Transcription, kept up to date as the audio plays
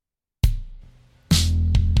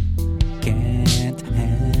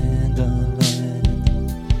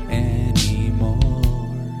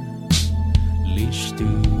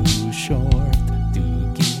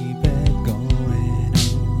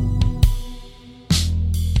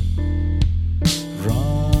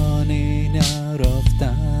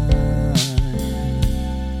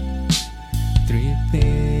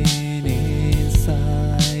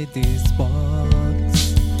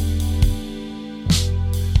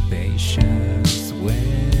Patience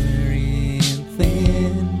wearing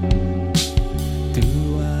thin,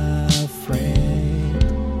 too afraid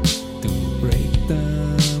to break the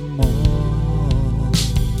mold.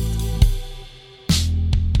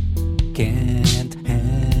 Can't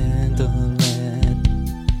handle it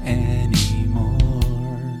anymore.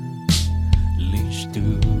 Leash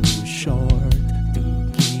too short to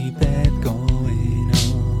keep it going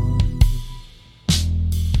on.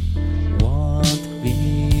 Won't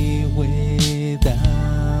be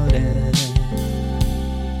without it,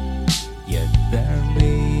 yet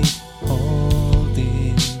barely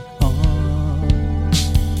holding on.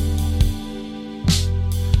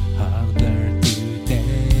 Harder to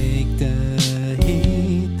take the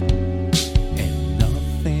heat, and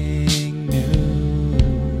nothing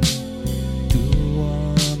new to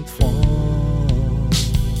unfold.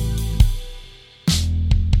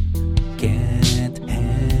 Can't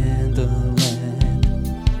handle it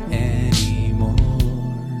anymore.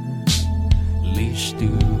 Leash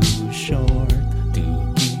too short to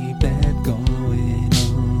keep it going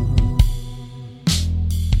on.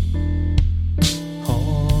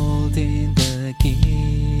 Holding the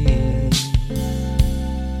keys,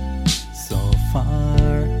 so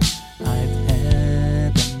far I've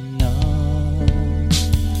had enough.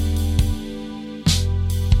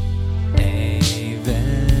 A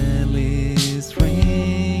bell is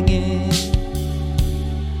ringing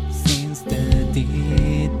since the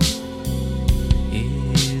deed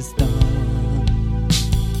is done.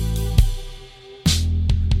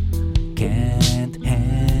 Can't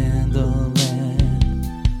handle it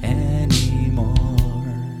anymore.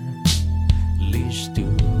 Leash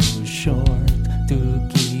too short to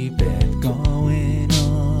keep